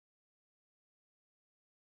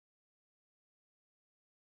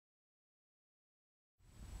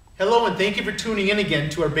Hello and thank you for tuning in again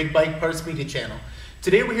to our Big Bike Parts Media channel.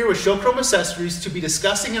 Today we're here with Showchrome Accessories to be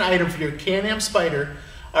discussing an item for your Can Am Spyder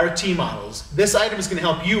RT models. This item is going to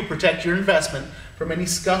help you protect your investment from any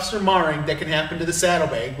scuffs or marring that can happen to the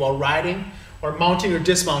saddlebag while riding or mounting or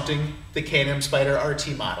dismounting the Can Am Spyder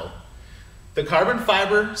RT model. The carbon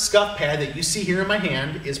fiber scuff pad that you see here in my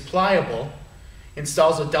hand is pliable,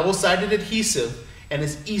 installs a double-sided adhesive, and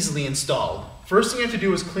is easily installed. First thing you have to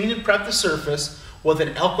do is clean and prep the surface with an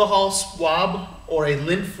alcohol swab or a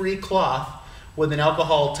lint-free cloth with an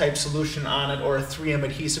alcohol type solution on it or a 3M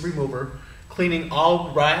adhesive remover, cleaning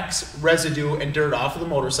all wax, residue, and dirt off of the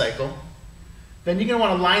motorcycle. Then you're going to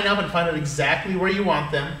want to line up and find out exactly where you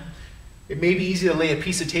want them. It may be easy to lay a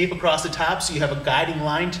piece of tape across the top so you have a guiding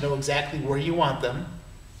line to know exactly where you want them.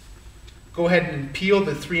 Go ahead and peel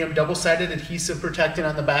the 3M double-sided adhesive protectant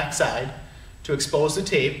on the back side to expose the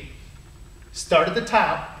tape. Start at the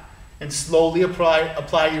top and slowly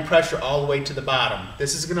apply your pressure all the way to the bottom.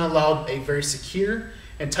 This is going to allow a very secure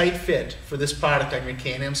and tight fit for this product on your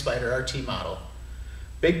Can Am Spyder RT model.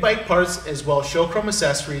 Big Bike Parts as well as Showchrome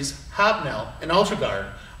Accessories, Hobnail, and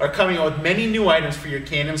UltraGuard are coming out with many new items for your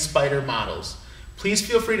Can Am Spyder models. Please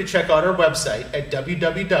feel free to check out our website at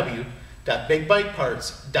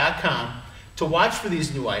www.bigbikeparts.com to watch for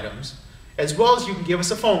these new items, as well as you can give us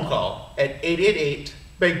a phone call at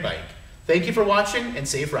 888-BIG-BIKE. Thank you for watching and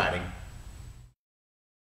safe riding.